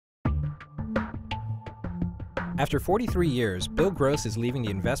After 43 years, Bill Gross is leaving the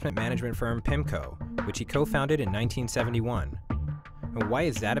investment management firm Pimco, which he co-founded in 1971. And why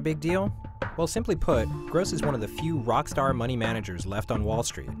is that a big deal? Well, simply put, Gross is one of the few rock star money managers left on Wall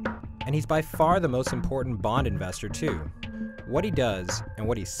Street. And he's by far the most important bond investor too. What he does and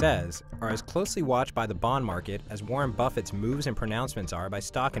what he says are as closely watched by the bond market as Warren Buffett's moves and pronouncements are by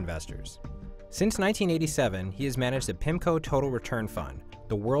stock investors. Since 1987, he has managed the Pimco Total Return Fund,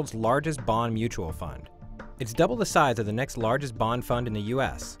 the world's largest bond mutual fund. It's double the size of the next largest bond fund in the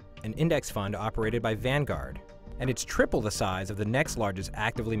US, an index fund operated by Vanguard, and it's triple the size of the next largest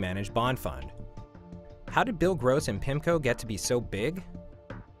actively managed bond fund. How did Bill Gross and Pimco get to be so big?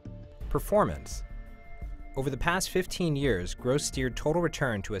 Performance. Over the past 15 years, Gross steered total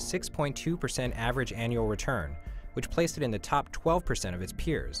return to a 6.2% average annual return, which placed it in the top 12% of its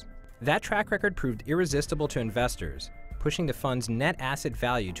peers. That track record proved irresistible to investors, pushing the fund's net asset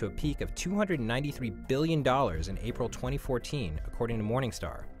value to a peak of $293 billion in April 2014, according to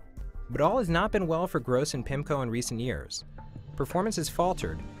Morningstar. But all has not been well for Gross and Pimco in recent years. Performance has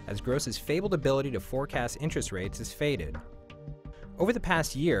faltered, as Gross's fabled ability to forecast interest rates has faded. Over the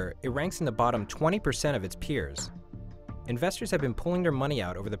past year, it ranks in the bottom 20% of its peers. Investors have been pulling their money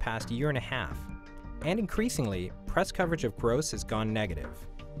out over the past year and a half, and increasingly, press coverage of Gross has gone negative.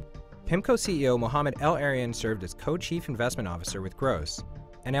 Pimco CEO Mohamed El-Erian served as co-chief investment officer with Gross,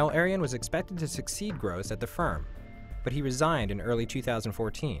 and El-Erian was expected to succeed Gross at the firm, but he resigned in early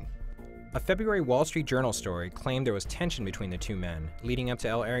 2014. A February Wall Street Journal story claimed there was tension between the two men leading up to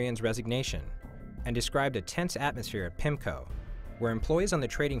El-Erian's resignation, and described a tense atmosphere at Pimco, where employees on the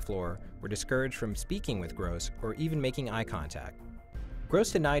trading floor were discouraged from speaking with Gross or even making eye contact.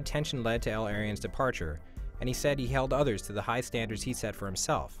 Gross denied tension led to El-Erian's departure, and he said he held others to the high standards he set for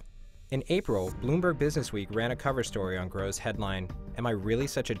himself. In April, Bloomberg Businessweek ran a cover story on Gross headline, "Am I really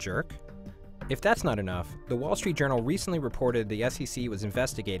such a jerk?" If that's not enough, the Wall Street Journal recently reported the SEC was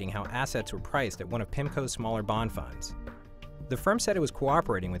investigating how assets were priced at one of Pimco's smaller bond funds. The firm said it was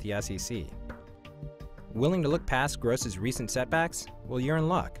cooperating with the SEC. Willing to look past Gross's recent setbacks? Well, you're in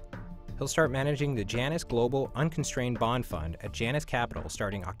luck. He'll start managing the Janus Global Unconstrained Bond Fund at Janus Capital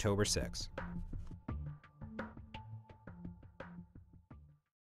starting October 6.